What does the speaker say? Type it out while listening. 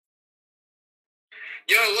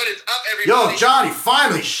Yo, what is up, everybody? Yo, Johnny,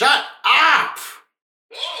 finally, shut up!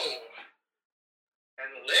 Whoa. And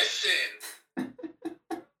listen.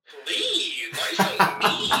 Please, why are you so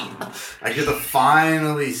mean? I get to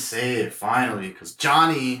finally say it, because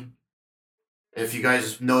Johnny, if you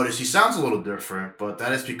guys notice, he sounds a little different, but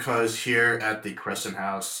that is because here at the Crescent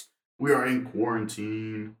House, we are in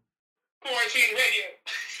quarantine. Quarantine radio.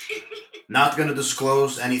 Not going to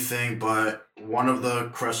disclose anything, but one of the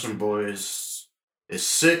Crescent boys is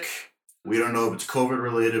sick. We don't know if it's COVID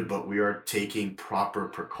related, but we are taking proper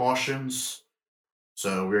precautions.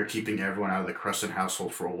 So we're keeping everyone out of the Crescent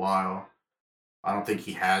household for a while. I don't think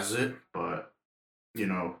he has it, but, you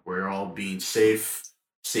know, we're all being safe,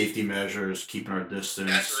 safety measures, keeping our distance.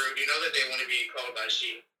 That's rude. You know that they want to be called by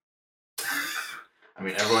she. I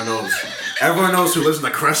mean, everyone knows who lives in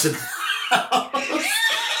the Crescent house.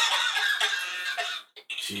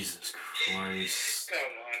 Jesus Christ. Come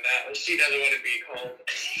on now. She doesn't want to be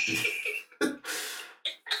called.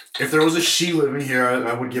 If there was a she living here,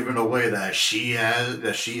 I would give it away that she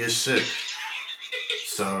is sick.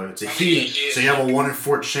 So it's a he. So you have a 1 in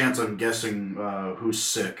 4 chance, I'm guessing, who's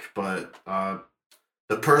sick. But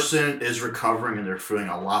the person is recovering and they're feeling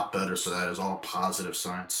a lot better. So that is all positive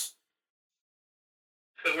signs.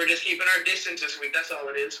 So we're just keeping our distance this week. That's all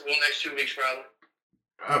it is. Well, next 2 weeks probably.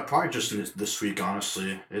 Probably just this week,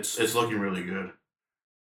 honestly. It's looking really good.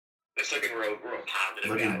 It's looking real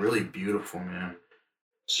positive. Looking really beautiful, man.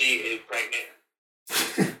 She is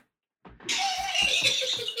pregnant.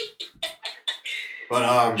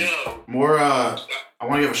 But more I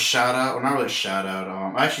want to give a shout out. Well, not really a shout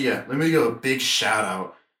out. Actually, yeah. Let me give a big shout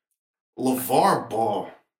out. LeVar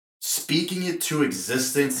Ball, speaking it to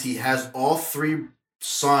existence. He has all 3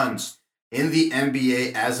 sons in the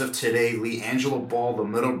NBA as of today. LiAngelo Ball, the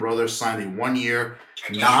middle brother, signed a 1-year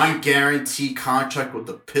non-guarantee contract with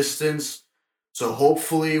the Pistons. So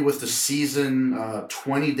hopefully with the season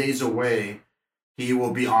 20 days away, he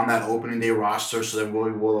will be on that opening day roster so that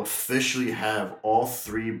we will officially have all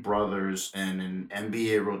 3 brothers in an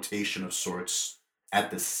NBA rotation of sorts at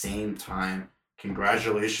the same time.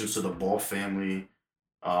 Congratulations to the Ball family.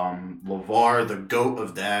 LeVar, the GOAT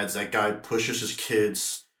of dads, that guy pushes his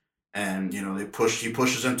kids and, you know, he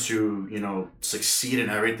pushes them to, you know, succeed in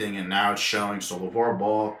everything, and now it's showing. So LeVar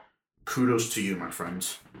Ball, kudos to you, my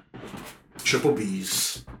friends. Triple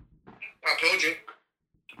B's. I told you.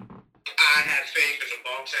 I had faith in the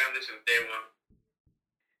Ball family since day one.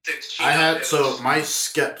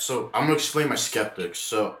 So I'm gonna explain my skeptics.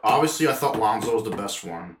 So obviously I thought Lonzo was the best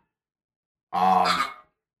one.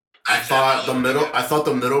 I thought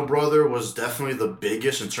the middle brother was definitely the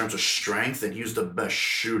biggest in terms of strength, and he was the best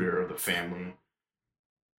shooter of the family.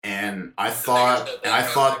 And I thought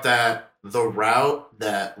that the route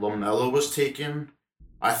that LaMelo was taking,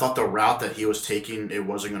 I thought the route that he was taking, it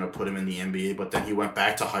wasn't going to put him in the NBA, but then he went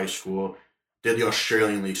back to high school, did the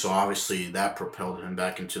Australian League, so obviously that propelled him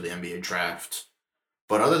back into the NBA draft.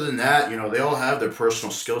 But other than that, you know, they all have their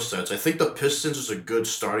personal skill sets. I think the Pistons is a good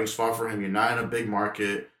starting spot for him. You're not in a big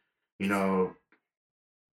market. You know,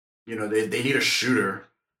 they need a shooter.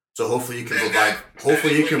 So hopefully you can provide.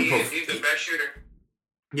 Hopefully you can. He's the best shooter.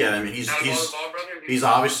 Yeah, I mean he's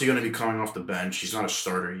obviously going to be coming off the bench. He's not a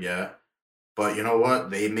starter yet, but you know what?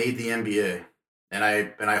 They made the NBA, and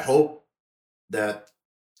I hope that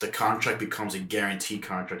the contract becomes a guaranteed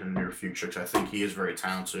contract in the near future, because I think he is very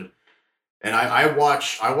talented. And I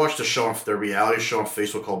watched the reality show on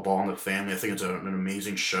Facebook called Ball in the Family. I think it's an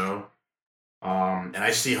amazing show. And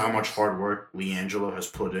I see how much hard work LiAngelo has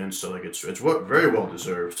put in, so like it's very well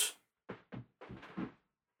deserved.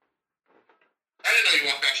 I didn't know you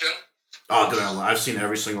watched that show. Oh, dude, I've seen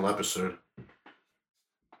every single episode.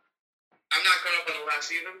 I'm not caught up on the last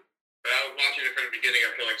season, but I was watching it from the beginning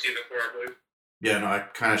up to like season 4, I believe. Yeah, no, I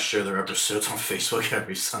kind of share their episodes on Facebook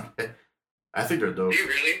every Sunday. I think they're dope. Do you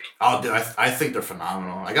really? Oh, dude, I think they're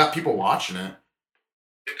phenomenal. I got people watching it.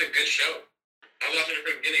 It's a good show. I was watching it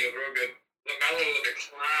from the beginning. It was real good. LaMelo was a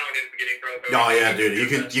clown in the beginning, bro. Oh yeah,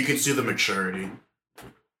 dude, you can see the maturity.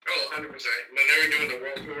 Oh, 100%. When they were doing the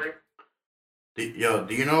world tour.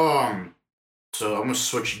 Do you know so I'm gonna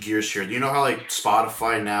switch gears here. Do you know how like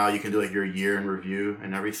Spotify now you can do like your year in review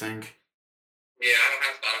and everything? Yeah, I don't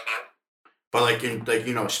have Spotify. But like in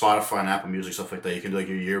you know, Spotify and Apple Music, stuff like that, you can do like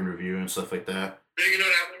your year in review and stuff like that. Do you know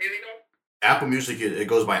what Apple Music does? Apple Music, it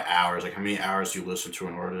goes by hours, like how many hours you listen to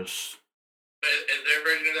an artist. Is their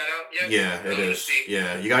version of that out yet? Yeah, it is.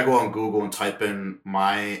 Yeah, you gotta go on Google and type in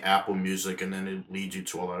my Apple Music, and then it leads you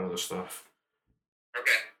to all that other stuff.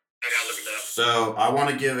 Okay, I gotta look at that up. So I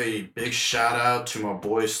want to give a big shout out to my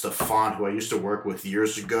boy Stefan, who I used to work with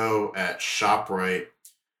years ago at ShopRite.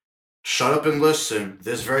 Shut Up and Listen.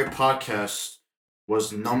 This very podcast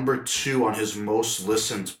was number 2 on his most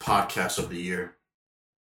listened podcast of the year.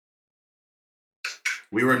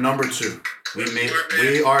 We were number 2.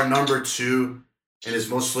 We are number 2 in his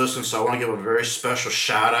most listened. So I want to give a very special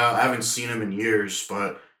shout out. I haven't seen him in years,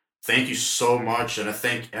 but thank you so much, and I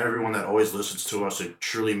thank everyone that always listens to us. It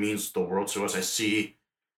truly means the world to us. I see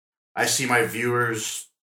my viewers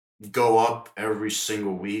go up every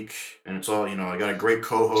single week, and it's all, I got a great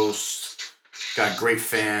co-host, got great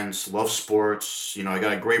fans, love sports. I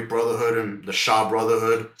got a great brotherhood and the Shaw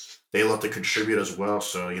Brotherhood. They love to contribute as well.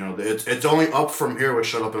 So, it's only up from here with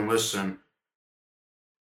Shut Up and Listen.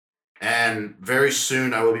 And very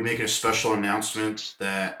soon I will be making a special announcement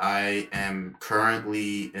that I am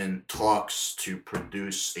currently in talks to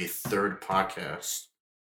produce a third podcast.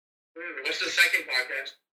 What's the second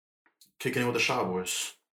podcast? Kicking It With the Shaw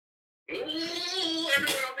Boys. Ooh, everyone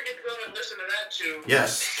don't forget to go and listen to that too.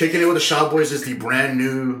 Yes, Kicking It With the Shaw Boys is the brand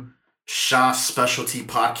new Shaw specialty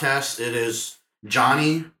podcast. It is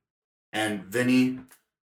Johnny and Vinny.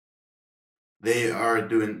 They are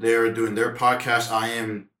doing their podcast.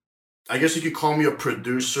 I guess you could call me a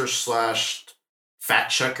producer /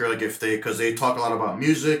 fact checker, because they talk a lot about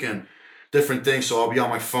music and different things. So I'll be on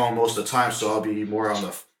my phone most of the time. So I'll be more on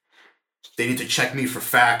the. They need to check me for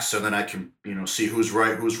facts, so then I can see who's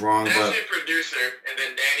right, who's wrong. That's a producer, and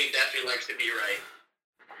then Danny definitely likes to be right.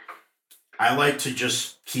 I like to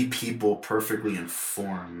just keep people perfectly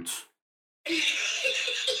informed. You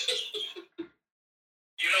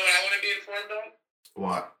know what I want to be informed on?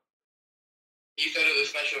 What? You said it was a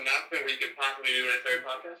special announcement where you could possibly do a third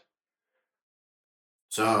podcast?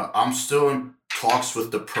 So I'm still in talks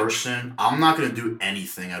with the person. I'm not going to do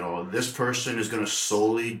anything at all. This person is going to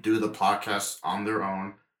solely do the podcast on their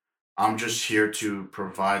own. I'm just here to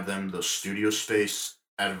provide them the studio space,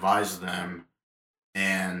 advise them,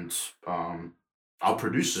 and I'll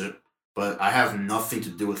produce it. But I have nothing to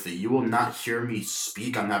do with it. You will not hear me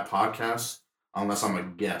speak on that podcast unless I'm a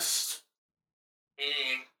guest.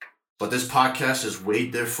 But this podcast is way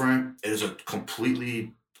different. It's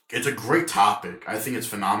a great topic. I think it's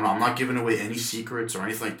phenomenal. I'm not giving away any secrets or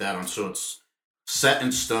anything like that until it's set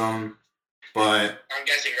in stone. But I'm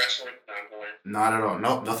guessing wrestling. Not at all.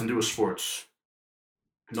 Nope, nothing to do with sports.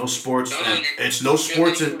 No sports. It's no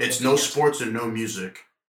sports and no music.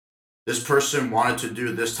 This person wanted to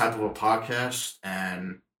do this type of a podcast,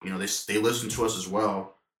 and they listen to us as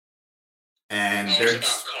well. And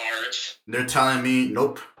they're telling me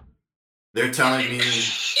nope. They're telling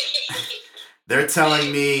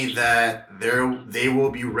me that they will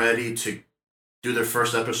be ready to do their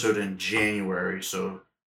first episode in January. So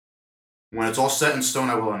when it's all set in stone,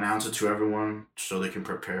 I will announce it to everyone so they can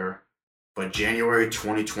prepare. But January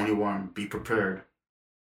 2021, be prepared.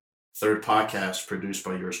 Third podcast produced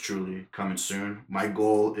by yours truly, coming soon. My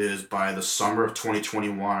goal is by the summer of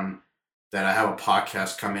 2021 that I have a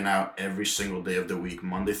podcast coming out every single day of the week,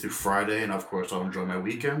 Monday through Friday. And of course, I'll enjoy my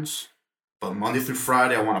weekends. But Monday through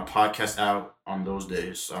Friday, I want a podcast out on those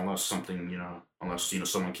days, unless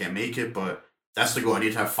someone can't make it. But that's the goal. I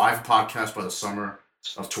need to have 5 podcasts by the summer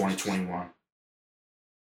of 2021.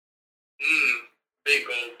 Big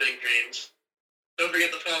goal, big dreams. Don't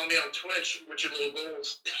forget to follow me on Twitch with your little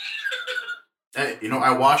goals. Hey,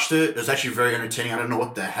 I watched it. It was actually very entertaining. I don't know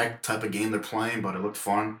what the heck type of game they're playing, but it looked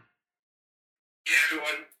fun. Yeah,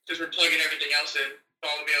 everyone, just we're plugging everything else in.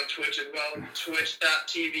 Follow me on Twitch as well.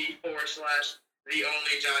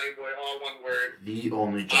 Twitch.tv/TheOnlyJohnnyBoy, all one word. The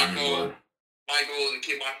Only Johnny Boy. My goal is to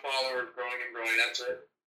keep my followers growing and growing. That's it.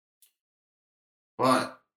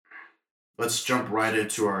 But let's jump right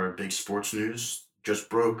into our big sports news. Just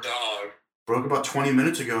broke about 20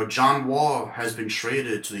 minutes ago. John Wall has been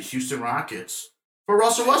traded to the Houston Rockets for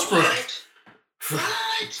Russell Westbrook.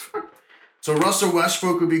 What? So Russell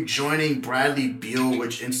Westbrook will be joining Bradley Beal,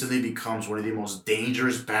 which instantly becomes one of the most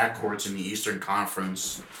dangerous backcourts in the Eastern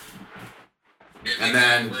Conference. And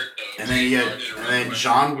then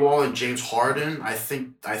John Wall and James Harden. I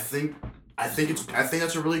think that's a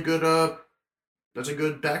really good that's a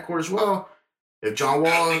good backcourt as well. If John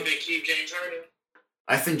Wall, I think they keep James Harden.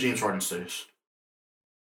 I think James Harden stays.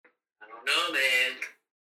 I don't know, man.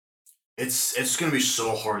 It's gonna be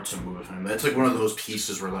so hard to move him. That's like one of those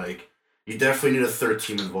pieces where you definitely need a third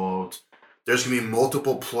team involved. There's gonna be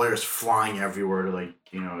multiple players flying everywhere.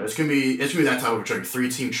 It's gonna be that type of trade.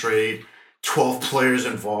 3-team trade, 12 players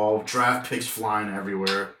involved, draft picks flying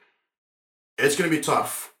everywhere. It's gonna be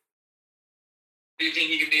tough. Do you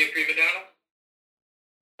think he could be a prima donna?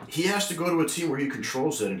 He has to go to a team where he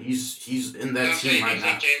controls it, and he's in that team right now. Do you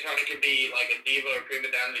think James Harden could be like a diva or prima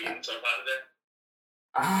donna to get himself out of there?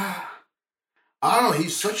 I don't know.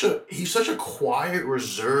 He's such a quiet,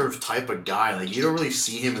 reserved type of guy. Like you don't really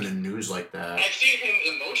see him in the news like that. I've seen him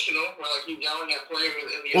emotional, where like he's yelling at players in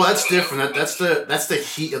the. Well, that's different. That's the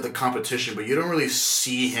heat of the competition, but you don't really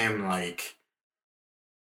see him like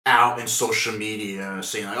out in social media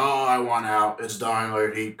saying like, "Oh, I want out. It's dying."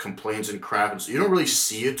 Or he complains and crap, and so you don't really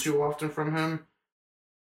see it too often from him.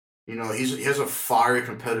 He has a fiery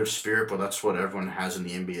competitive spirit, but that's what everyone has in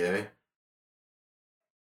the NBA.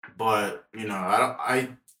 But I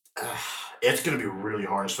don't. It's gonna be really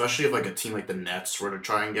hard, especially if like a team like the Nets were to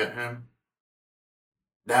try and get him.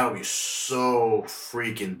 That'll be so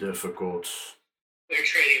freaking difficult. They're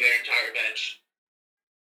trading their entire bench.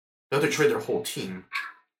 They have to trade their whole team.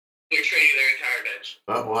 They're trading their entire bench.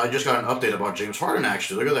 Well, I just got an update about James Harden.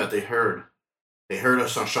 Actually, look at that. They heard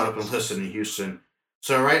us on Shut Up and Listen in Houston.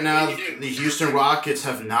 So right now, the Houston Rockets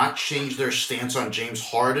have not changed their stance on James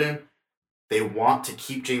Harden. They want to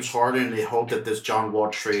keep James Harden. They hope that this John Wall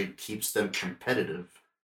trade keeps them competitive.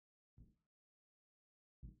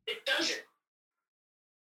 It doesn't.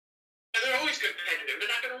 And they're always competitive. They're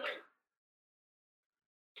not going to win.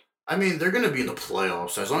 I mean, they're going to be in the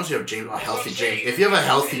playoffs as long as you have a healthy James. If you have a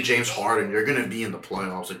healthy James Harden, you're going to be in the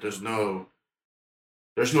playoffs. Like there's no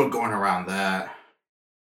going around that.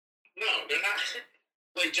 No, they're not.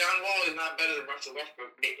 Like John Wall is not better than Russell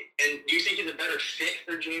Westbrook. And do you think he's a better fit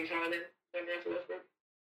for James Harden than Russell Westbrook?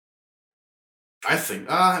 I think.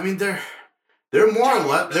 I mean, they're more or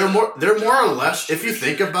less. They're more or less. If you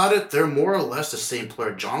think about it, they're more or less the same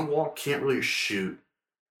player. John Wall can't really shoot.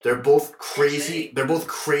 They're both crazy. They're both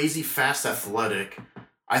crazy fast, athletic.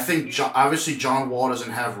 I think obviously John Wall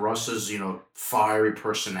doesn't have Russ's fiery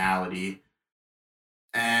personality,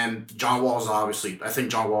 and John Wall's obviously. I think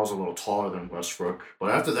John Wall's a little taller than Westbrook, but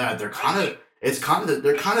after that, they're kind of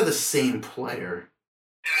the same player.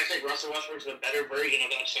 And I think Russell Westbrook's a better version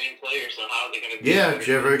of that same player. So how are they going to? Yeah,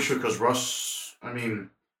 very true. Because Russ, I mean,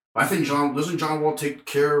 I think doesn't John Wall take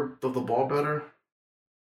care of the ball better?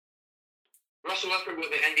 Russell Westbrook was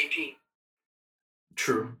the MVP.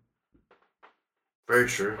 True. Very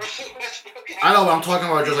true. I know, but I'm talking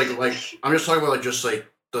about I'm just talking about just like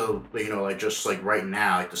the just like right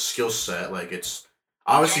now, like the skill set, like it's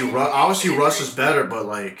obviously Russ is better, but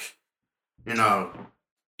like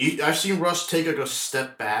I've seen Russ take like a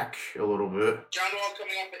step back a little bit. John Wall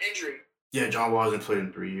coming off an injury. Yeah, John Wall hasn't played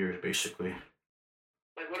in 3 years, basically.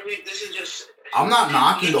 Like, what are we? This is just. I'm not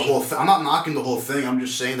knocking the whole thing. I'm not knocking the whole thing. I'm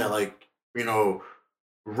just saying that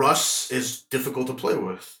Russ is difficult to play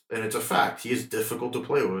with, and it's a fact. He is difficult to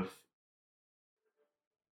play with.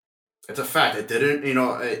 It's a fact. It didn't, in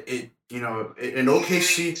OKC.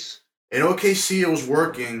 In OKC, it was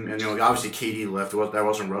working, and obviously KD left. That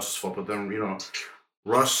wasn't Russ's fault, but then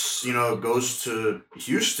Russ, goes to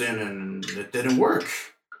Houston, and it didn't work.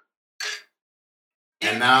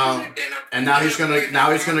 And now he's gonna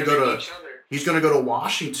go to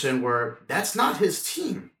Washington, where that's not his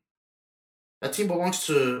team. That team belongs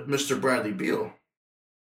to Mr. Bradley Beal,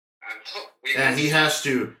 and he has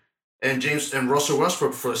to. And Russell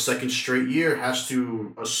Westbrook for the second straight year has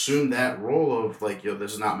to assume that role of like,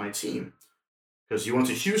 this is not my team, because you went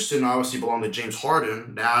to Houston, obviously belonged to James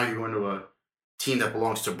Harden. Now you're going to a team that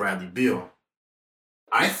belongs to Bradley Beal.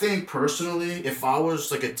 I think personally, if I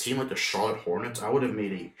was like a team like the Charlotte Hornets, I would have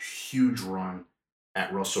made a huge run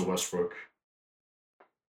at Russell Westbrook.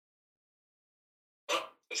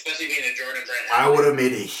 Especially being a Jordan Brand. I would have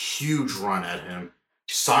made a huge run at him.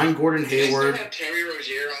 Sign Gordon Hayward. They still have Terry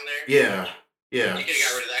Rozier on there. Yeah. You could have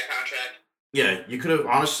got rid of that contract. Yeah, you could have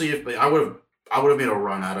honestly. I would have made a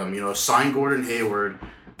run at him. Sign Gordon Hayward,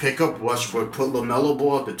 pick up Westbrook, put LaMelo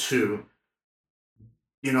Ball at the 2.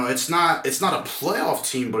 It's not a playoff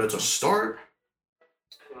team, but it's a start.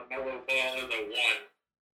 LaMelo Ball is a 1.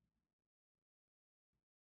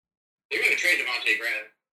 They're going to trade Devontae Graham.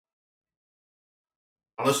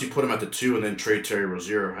 Unless you put him at the 2 and then trade Terry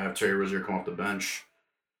Rozier, have Terry Rozier come off the bench,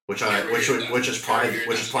 which is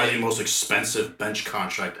probably the most expensive bench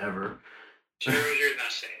contract ever. Terry Rozier's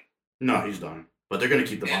not staying. No, he's done. But they're gonna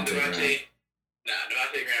keep Devontae Graham. Devontae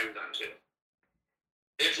Graham's done too.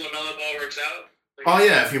 If LaMelo Ball works out. Oh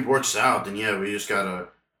yeah, if he works out, then yeah, you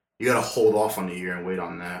gotta hold off on the year and wait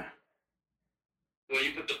on that. Well,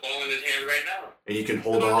 you put the ball in his hand right now. And you can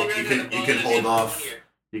hold off. You can hold off.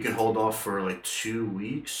 You can hold off for like 2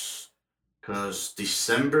 weeks, because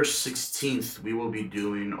December 16th we will be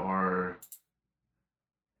doing our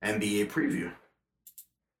NBA preview.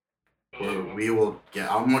 Where we will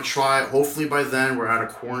I'm gonna try. Hopefully by then we're out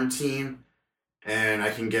of quarantine, and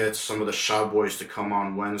I can get some of the Shot Boys to come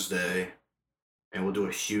on Wednesday, and we'll do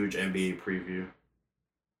a huge NBA preview.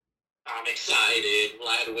 I'm excited.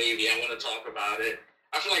 Vlad Wavy. I want to talk about it.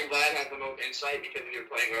 I feel like Vlad has the most insight because he's been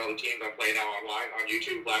playing with all the teams I'm playing now online on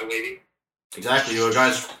YouTube. Vlad Wavy. Exactly,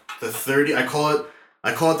 guys. The 30. I call it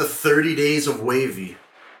the 30 days of Wavy.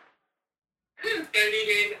 30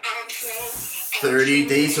 days. 30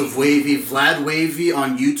 days of Wavy. Vlad Wavy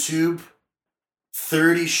on YouTube.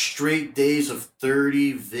 30 straight days of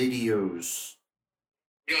 30 videos.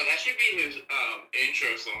 Yo, that should be his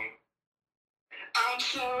intro song.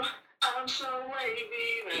 I'm so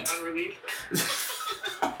wavy. That unreleased.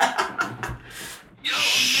 Yo,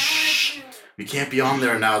 imagine. We can't be on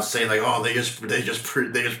there now saying like, oh, they just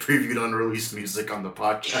previewed unreleased music on the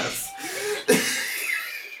podcast.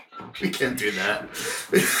 We can't do that.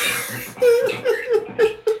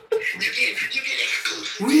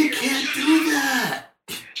 We can't do that.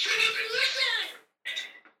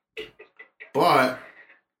 But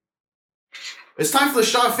it's time for the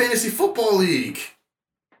Shot Fantasy Football League.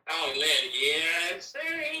 Oh man, yeah, sir.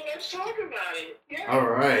 Let's talk about it. Yeah. All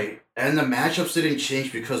right, and the matchups didn't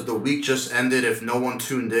change because the week just ended. If no one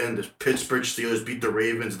tuned in, the Pittsburgh Steelers beat the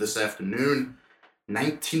Ravens this afternoon,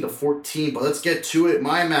 19-14. But let's get to it.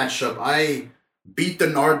 My matchup, I beat the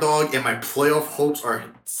Nardog, and my playoff hopes are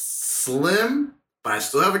slim, but I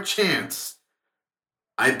still have a chance.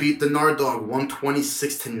 I beat the Nardog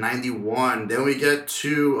 126-91. Then we get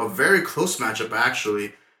to a very close matchup,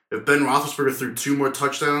 actually. If Ben Roethlisberger threw 2 more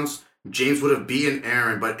touchdowns, James would have beaten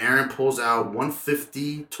Aaron, but Aaron pulls out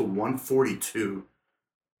 150-142.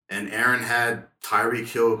 And Aaron had Tyreek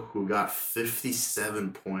Hill, who got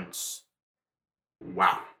 57 points.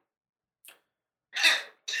 Wow.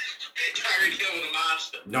 Tyreek Hill was a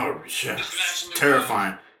monster. No, yeah,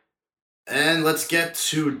 terrifying. And let's get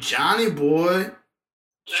to Johnny Boy.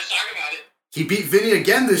 Let's talk about it. He beat Vinny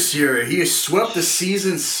again this year. He swept the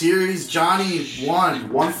season series. Johnny won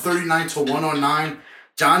 139-109.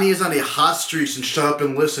 Johnny is on a hot streak since Shut Up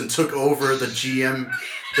and Listen took over the GM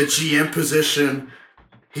position.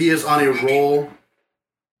 He is on a roll. I don't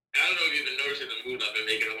know if you've been noticing the moves I've been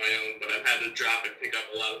making on my own, but I've had to drop and pick up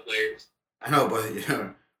a lot of players. I know, but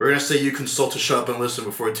yeah, we're going to say you consult to Shut Up and Listen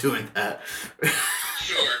before doing that.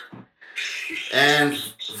 Sure. And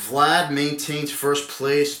Vlad maintains first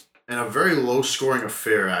place in a very low-scoring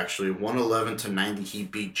affair, actually. 111-90, he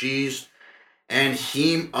beat G's. And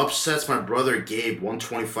Heem upsets my brother Gabe,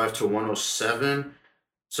 125-107.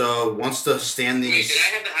 So once the standings... Wait, did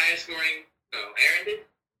I have the highest scoring? No, Aaron did?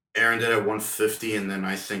 Aaron did at 150, and then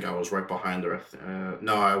I think I was right behind her.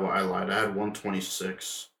 No, I lied. I had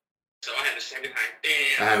 126. So I had the second high.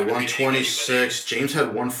 Damn. I had 126. James had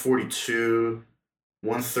 142.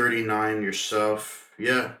 139 yourself.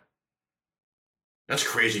 Yeah. That's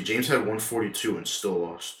crazy. James had 142 and still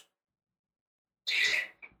lost.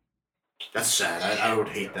 That's sad. I would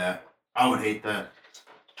hate that. I would hate that.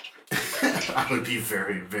 I would be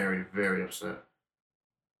very, very, very upset.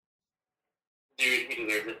 Dude, he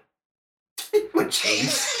deserves it. What,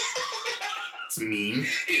 James? It's mean.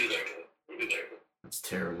 He deserves it. He deserves it. That's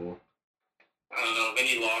terrible. I don't know.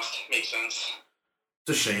 Vinny lost. Makes sense.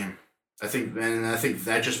 It's a shame. I think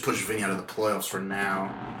that just pushed Vinny out of the playoffs for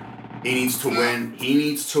now. He needs to win. He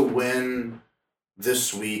needs to win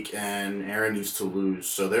this week, and Aaron needs to lose.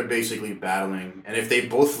 So they're basically battling. And if they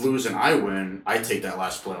both lose and I win, I take that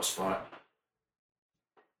last playoff spot.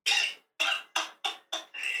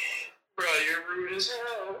 Bro, you're rude as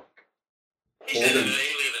hell. He said that he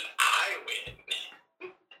lose and I win.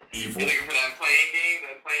 Evil. You looking for that playing game,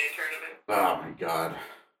 that playing tournament? Oh my god.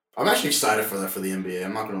 I'm actually excited for that for the NBA.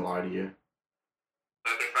 I'm not going to lie to you.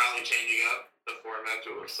 But they're finally changing up the format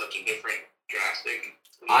to such a different, drastic...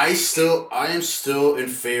 I am still in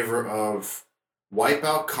favor of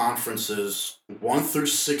wipeout conferences 1 through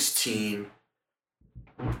 16.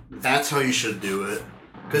 That's how you should do it.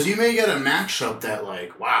 Because you may get a matchup that,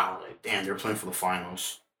 like, wow, like, damn, they're playing for the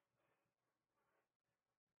finals.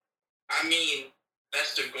 I mean,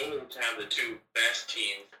 that's the goal, to have the 2 best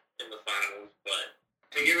teams in the finals, but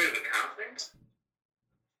to get rid of the conference?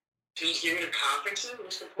 To just get rid of conferences?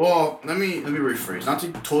 What's the point? Well, let me rephrase. Not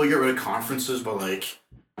to totally get rid of conferences, but, like,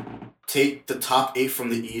 take the top 8 from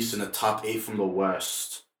the East and the top 8 from the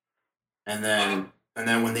West. And then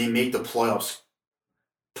when they make the playoffs,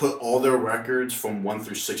 put all their records from 1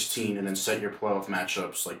 through 16 and then set your playoff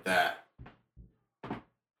matchups like that.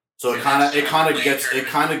 So it kind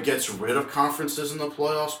of gets rid of conferences in the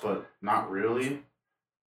playoffs, but not really.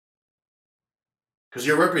 Because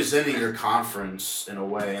you're representing your conference in a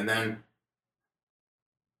way, and then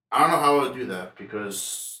I don't know how I would do that,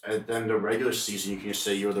 because then the regular season, you can just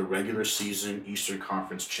say you're the regular season Eastern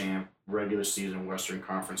Conference champ, regular season Western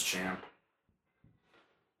Conference champ.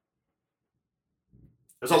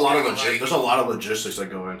 There's a lot of there's a lot of logistics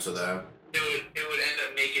that go into that. It would end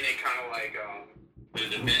up making it kind of like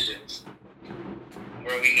the divisions,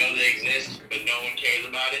 where we know they exist, but no one cares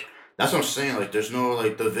about it. That's what I'm saying. Like, there's no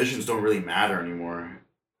like divisions don't really matter anymore.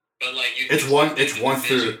 But like it's 1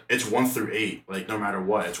 through 8. Like no matter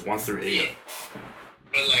what, it's 1 through 8. Yeah.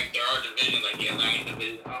 But like there are divisions, like the Atlantic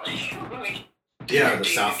division. Yeah, the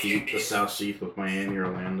Southeast with Miami,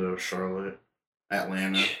 Orlando, Charlotte,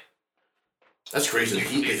 Atlanta. Yeah. That's crazy. The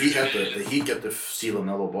Heat get to see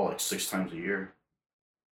LaMelo Ball like 6 times a year.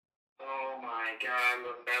 Oh my God,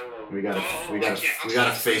 LaMelo! We gotta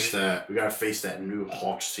face that. We gotta face that new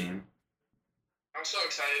Hawks team. I'm so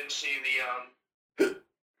excited to see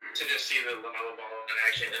to just see the LaMelo Ball in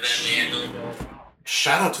action, and then the Angelo Ball.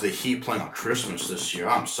 Shout out to the Heat playing on Christmas this year.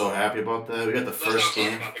 I'm so happy about that. We got the first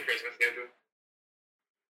game. About the Christmas schedule.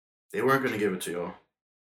 They weren't gonna give it to y'all.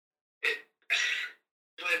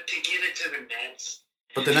 But to give it to the Nets.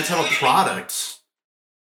 But the Nets have a product.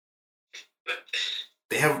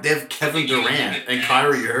 They have Kevin Durant and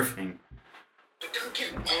Kyrie Irving. But don't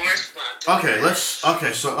get more spot.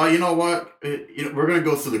 Okay, so you know what? We're gonna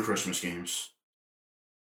go through the Christmas games.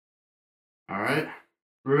 All right,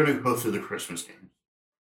 we're gonna go through the Christmas games.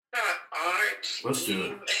 Let's do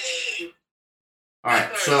it. All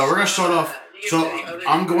right, so we're gonna start off. So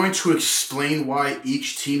I'm going to explain why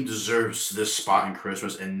each team deserves this spot in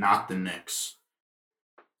Christmas and not the Knicks.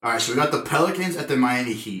 All right, so we got the Pelicans at the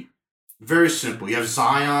Miami Heat. Very simple. You have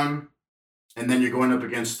Zion, and then you're going up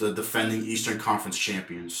against the defending Eastern Conference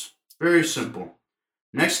champions. Very simple.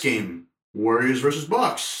 Next game, Warriors versus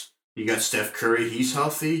Bucks. You got Steph Curry. He's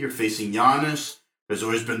healthy. You're facing Giannis. There's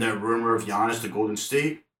always been that rumor of Giannis to Golden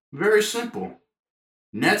State. Very simple.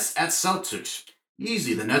 Nets at Celtics.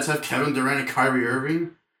 Easy. The Nets have Kevin Durant and Kyrie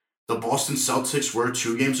Irving. The Boston Celtics were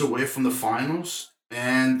 2 games away from the finals,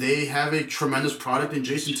 and they have a tremendous product in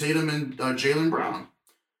Jason Tatum and Jaylen Brown.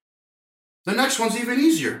 The next one's even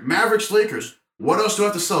easier. Mavericks Lakers. What else do I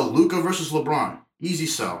have to sell? Luka versus LeBron. Easy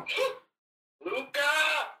sell.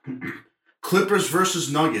 Luka! Clippers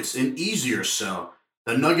versus Nuggets. An easier sell.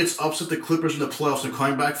 The Nuggets upset the Clippers in the playoffs and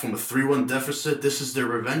coming back from a 3-1 deficit. This is their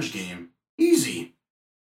revenge game. Easy.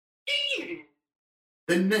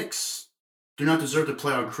 The Knicks do not deserve to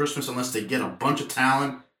play on Christmas unless they get a bunch of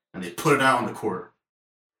talent and they put it out on the court.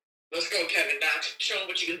 Let's go, Kevin Knox. Show them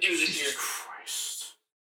what you can do this year. Jesus Christ.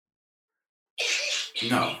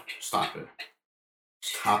 No, stop it.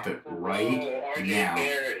 Stop it right now.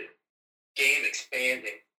 Barrett. Game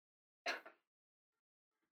expanding.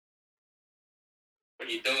 What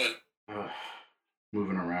are you doing?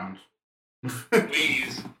 Moving around.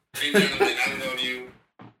 Please. I don't know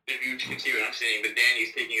if you can see what I'm saying, but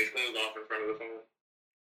Danny's taking his clothes off in front of the phone.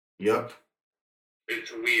 Yep.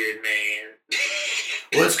 It's weird, man.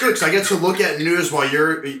 Well, it's good because I get to look at news while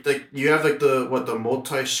you have the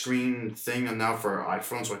multi-screen thing and now for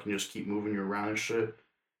iPhone, so I can just keep moving you around and shit.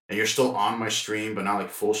 And you're still on my screen, but not like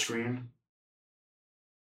full screen.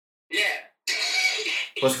 Yeah.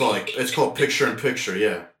 It's called picture in picture.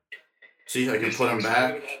 Yeah. See, I can put them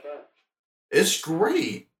back. It's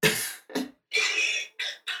great.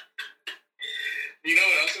 You know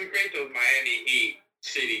what else was great? Those Miami Heat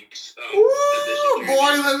City. Ooh,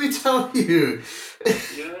 boy, let me tell you.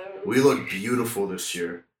 Yeah. We look beautiful this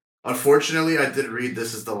year. Unfortunately, I did read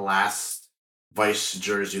this is the last Vice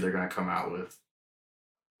jersey they're gonna come out with.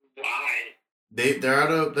 Why?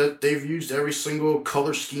 They've used every single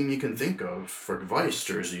color scheme you can think of for Vice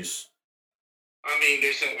jerseys. I mean,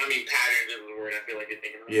 patterns is the word I feel like you're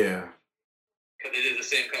thinking of. Yeah. Because it is the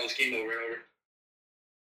same color scheme over and over.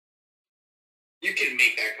 You can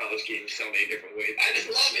make that color scheme so many different ways. I just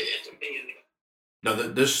love it. It's amazing. No,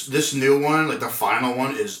 this new one, like the final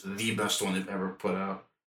one, is the best one they've ever put out.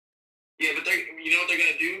 Yeah, but you know what they're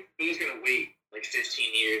gonna do? They're just gonna wait like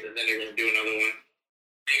 15 years, and then they're gonna do another one.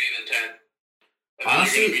 Maybe even 10.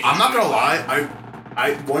 Honestly, I'm not gonna lie.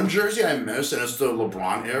 I one jersey I missed, and it's the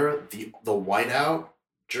LeBron era. The whiteout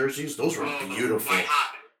jerseys, those were beautiful. White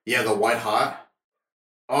hot. Yeah, the white hot.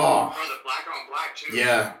 Oh. Or the black on black too.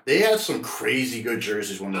 Yeah, they had some crazy good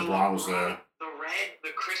jerseys when LeBron was there. The red,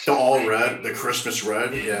 the Christmas. The all red, the Christmas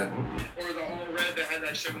red. Yeah. Or the all red that had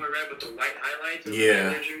that similar red with the white highlights.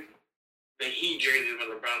 Yeah. The Heat jerseys when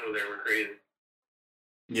LeBron was there were crazy.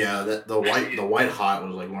 Yeah, the white hot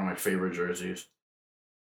was like one of my favorite jerseys.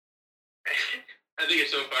 I think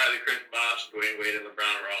it's so funny that Chris Bosh, Dwayne Wade, and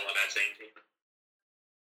LeBron were all on that same team.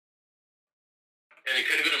 And it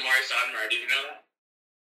could have been Amari Stoudemire. Did you know that?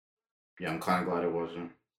 Yeah, I'm kind of glad it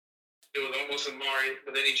wasn't. It was almost Amari,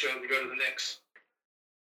 but then he chose to go to the Knicks.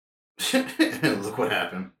 Look what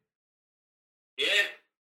happened. Yeah.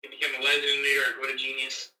 And became a legend in New York. What a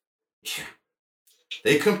genius. Yeah.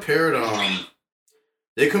 They compared Obi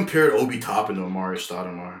Toppin to Amar'e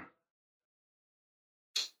Stoudemire.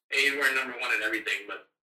 Hey, he's wearing number 1 in everything, but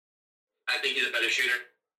I think he's a better shooter.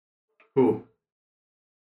 Who?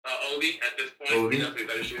 Obi, at this point, he's definitely a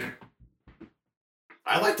better shooter.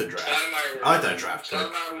 I like the draft. I like that draft pick.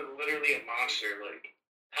 Stoudemire was literally a monster. Like,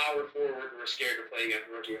 power forward were scared to play against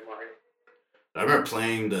rookie Amar'e. I remember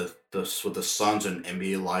playing with the Suns in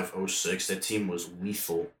NBA Live 06. That team was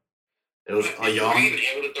lethal. It was a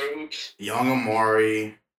young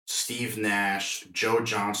Amar'e, Steve Nash, Joe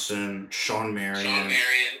Johnson, Sean Marion,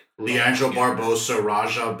 Leandro Barbosa,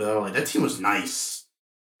 Raja Bell. Like, that team was nice.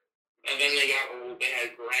 And then they got old. They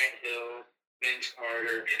had Grant Hill, Vince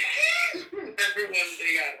Carter.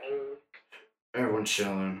 They got old. Everyone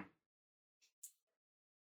chilling.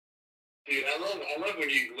 Dude, I love when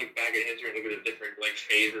you look back at history and look at the different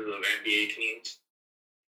phases of NBA teams.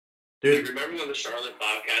 Dude, remember when the Charlotte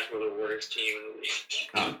Bobcats were the worst team in the league?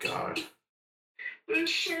 Oh God. The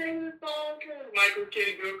Charlotte Bobcats. Michael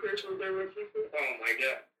Kidd-Gilchrist was their rookie. Oh my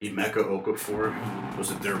God. Emeka Okafor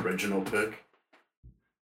was it their original pick?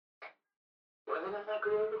 Wasn't Emeka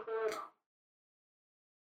Okafor?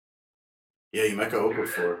 Yeah, Emeka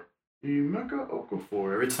Okafor. Emeka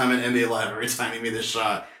Okafor. Every time in NBA Live, every time he made this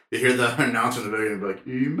shot, you hear the announcer in the beginning be like,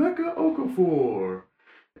 Emeka Okafor.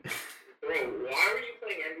 Bro, why were you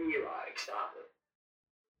playing NBA Live? Stop it.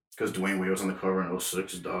 Because Dwayne Wade was on the cover in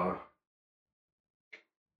 06, duh.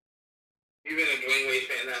 You've been a Dwayne Wade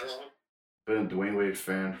fan that long? Been a Dwayne Wade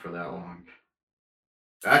fan for that long.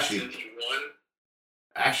 Actually, since he won?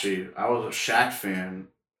 Actually, I was a Shaq fan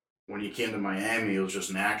when he came to Miami. It was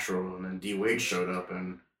just natural, and then D Wade showed up,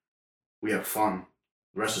 and we had fun.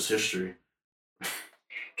 The rest is history.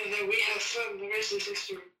 And then we have fun. The rest is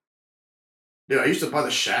history. Yeah, I used to buy the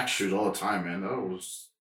Shaq shoes all the time, man. That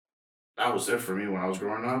was it for me when I was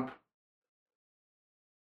growing up.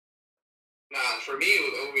 Nah, for me it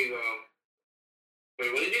was always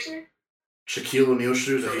wait, what did you say? Shaquille O'Neal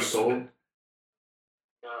shoes that he sold.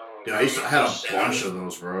 Yeah, I had a bunch of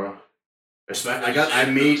those, bro. I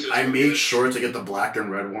made sure to get the black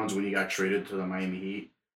and red ones when he got traded to the Miami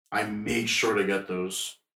Heat. I made sure to get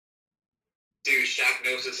those. Dude, Shaq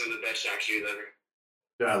Gnosis are the best Shaq shoes ever.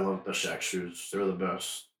 Yeah, I love the Shaq shoes. They were the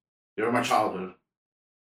best. They were my childhood.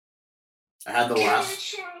 I had the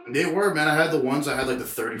last. They were, man. I had the ones. I had like the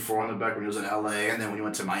 34 on the back when he was in LA, and then when he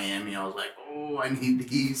went to Miami, I was like, oh, I need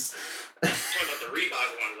these. You're talking about the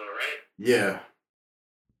Reebok ones, though, right? Yeah.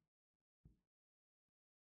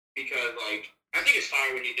 Because, I think it's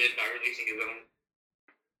fine what he did by releasing his own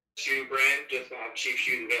shoe brand, just to have cheap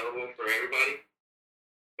shoes available for everybody.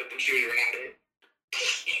 But the shoes were not it.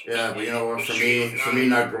 Yeah, but you know what? For me,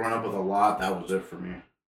 not growing up with a lot, that was it for me.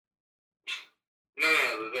 No,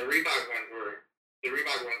 the Reebok ones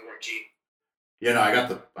weren't cheap. Yeah, no, I got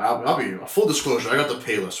the. I'll be a full disclosure. I got the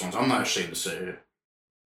Payless ones. I'm not ashamed to say it.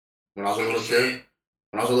 When I was a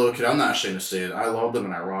little kid, I'm not ashamed to say it. I loved them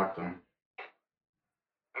and I rocked them.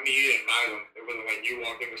 I mean, you didn't buy them. It wasn't like you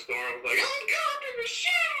walked in the store and was like, I'm going to Shaq.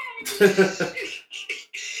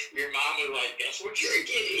 Your mom was like, guess what you're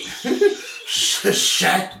getting?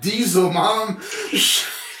 Shaq Diesel, Mom.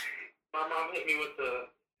 My mom hit me with the,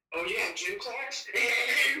 oh yeah, gym class?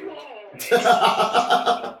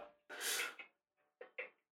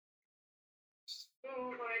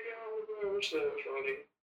 Oh my God, bro, so funny.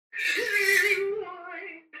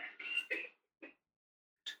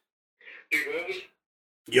 Dude, what was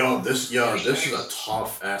Yo, this is a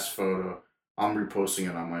tough ass photo. I'm reposting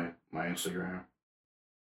it on my Instagram.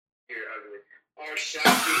 You're ugly. Our Shaq the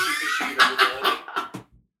cheapest shoe you've ever balled in.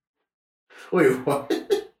 Wait, what?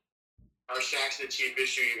 Our Shaq's the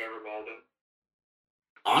cheapest shoe you've ever balled in.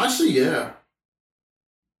 Honestly, yeah.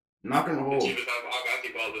 Not gonna hold. The cheapest I've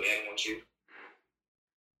actually balled with any one shoe.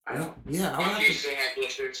 I don't. Yeah, I would still have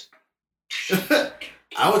blisters.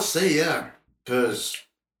 I would say yeah, because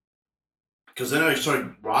then I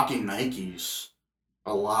started rocking Nikes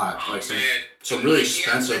a lot, like some really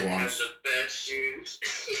expensive ones. Has the best shoes.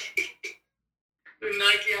 The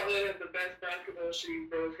Nike outlet has the best basketball shoes,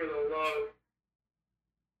 bro, for the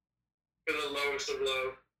lowest of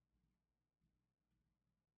low.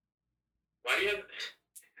 Why do you have?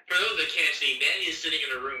 For those that can't see, Danny is sitting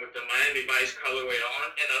in a room with the Miami Vice colorway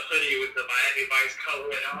on and a hoodie with the Miami Vice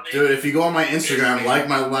colorway on it. Dude, if you go on my Instagram, like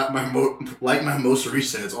my most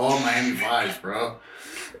recent, it's all Miami Vice, bro.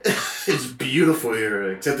 It's beautiful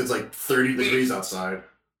here, except it's like 30 degrees outside.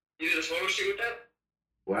 You did a photo shoot with that?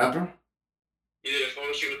 What happened? You did a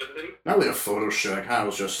photo shoot with the hoodie? Not really a photo shoot. I kind of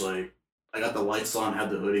was just like, I got the lights on, had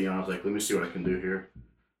the hoodie on. I was like, let me see what I can do here.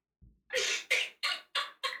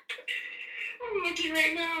 looking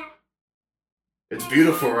right now. It's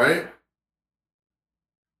beautiful, right?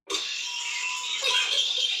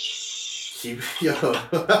 Yo.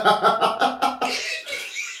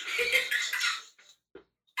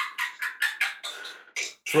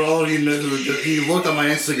 For all of you who looked on my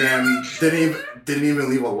Instagram, didn't even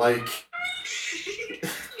leave a like.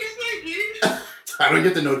 Yes, I did. I don't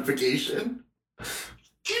get the notification.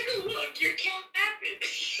 Take a look. Your cat happened.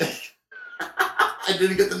 I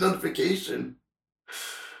didn't get the notification.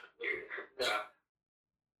 No.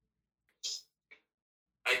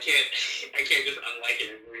 I can't just unlike it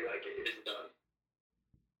and re-like it. It's done.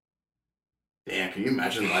 Damn, can you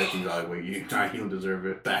imagine liking like wait, you don't deserve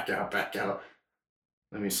it. Back out.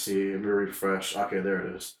 Let me see. Let me refresh. Okay, there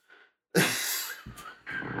it is. So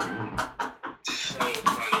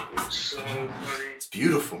funny. So funny. It's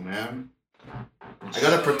beautiful, man. I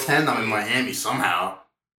gotta pretend I'm in Miami somehow.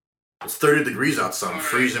 It's 30 degrees outside. I'm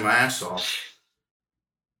freezing my ass off.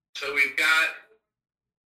 So we've got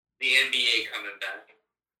the NBA coming back.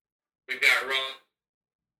 We've got Raw.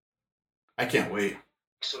 I can't wait.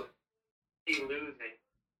 So he's losing.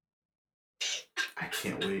 I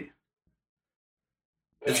can't wait.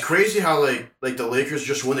 It's crazy how like the Lakers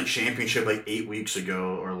just won the championship like 8 weeks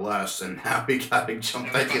ago or less, and now we gotta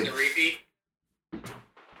jump back in.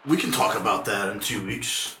 We can talk about that in 2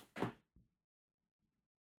 weeks.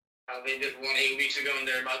 How they just won 8 weeks ago and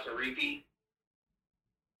they're about to repeat?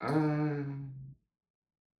 I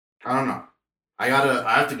don't know. I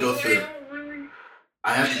have to go through.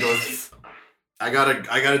 I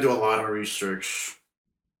gotta do a lot of research.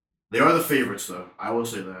 They are the favorites, though. I will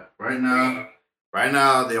say that right now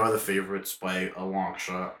they are the favorites by a long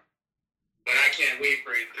shot. But I can't wait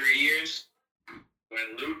for 3 years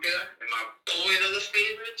when Luka and my boys are the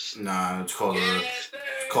favorites. Nah, it's called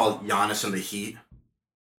Giannis and the Heat.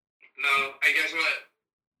 No, and guess what?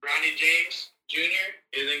 Bronny James Jr.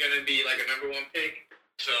 isn't gonna be like a #1 pick.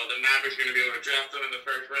 So the Mavericks are going to be able to draft him in the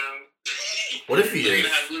first round. What if he is? They're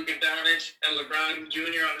going to have Luka Doncic and LeBron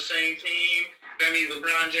Jr. on the same team. That means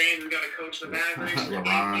LeBron James is going to coach the Mavericks.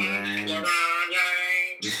 LeBron James.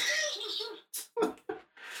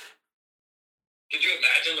 Could you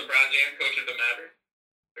imagine LeBron James coaching the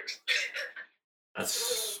Mavericks?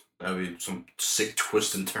 That'd be some sick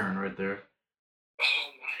twist and turn right there.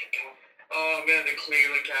 Oh my god. Oh man, the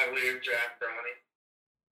Cleveland Cavaliers draft Bronny.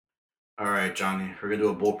 Alright, Johnny, we're gonna do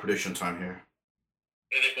a bold prediction time here.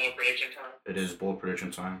 Is it bold prediction time? It is bold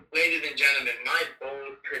prediction time. Ladies and gentlemen, my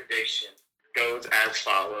bold prediction goes as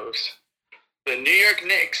follows. The New York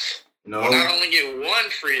Knicks will not only get 1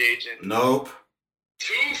 free agent. Nope.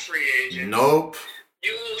 2 free agents. Nope.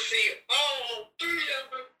 You will see all 3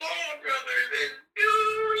 of the Ball brothers in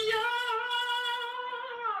New York.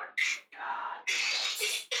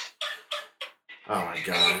 Oh my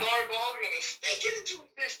god. And LeVar Ball's gonna stick it into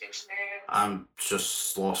existence, man. I'm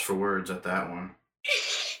just lost for words at that one.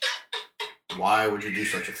 Why would you do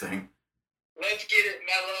such a thing? Let's get it,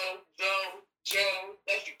 Melo, Zoe, Joe.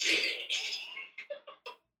 Let's get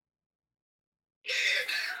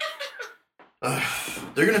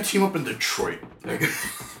it. They're gonna team up in Detroit. Nope.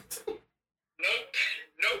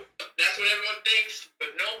 That's what everyone thinks, but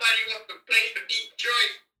nobody wants to play for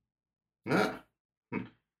Detroit. Yeah.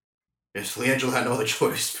 Yes, LiAngelo had no other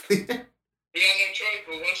choice. He had no choice,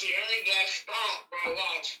 but once he earned that stomp, bro,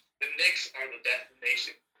 watch. The Knicks are the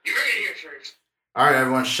destination. You heard it here first. All right,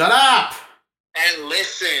 everyone, shut up!